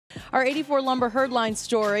Our 84 Lumber Herdline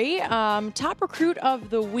story, top recruit of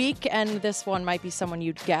the week, and this one might be someone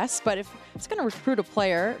you'd guess, but if it's going to recruit a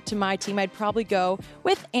player to my team, I'd probably go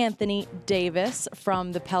with Anthony Davis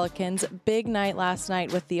from the Pelicans. Big night last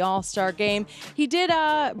night with the All-Star game. He did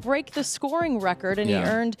break the scoring record, and he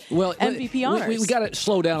earned MVP honors. We got to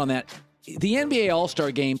slow down on that. The NBA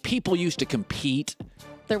All-Star game, people used to compete.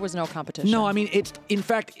 There was no competition. No, I mean, in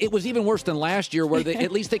fact, it was even worse than last year where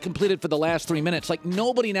at least they completed for the last 3 minutes. Like,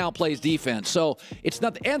 nobody now plays defense. So it's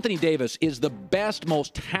not – Anthony Davis is the best,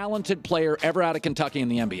 most talented player ever out of Kentucky in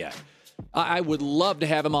the NBA. I would love to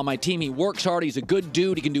have him on my team. He works hard. He's a good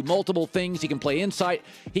dude. He can do multiple things. He can play inside.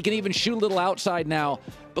 He can even shoot a little outside now.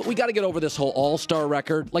 But we got to get over this whole All-Star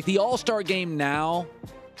record. Like, the All-Star game now –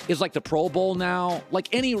 is like the Pro Bowl now. Like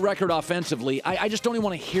any record offensively, I just don't even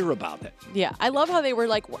want to hear about it. Yeah, I love how they were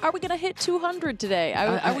like, are we going to hit 200 today?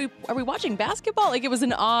 Are we watching basketball? Like, it was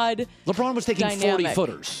an odd LeBron was taking dynamic.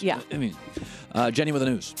 40-footers. Yeah. I mean, Jenny with the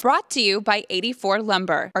news. Brought to you by 84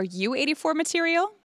 Lumber. Are you 84 material?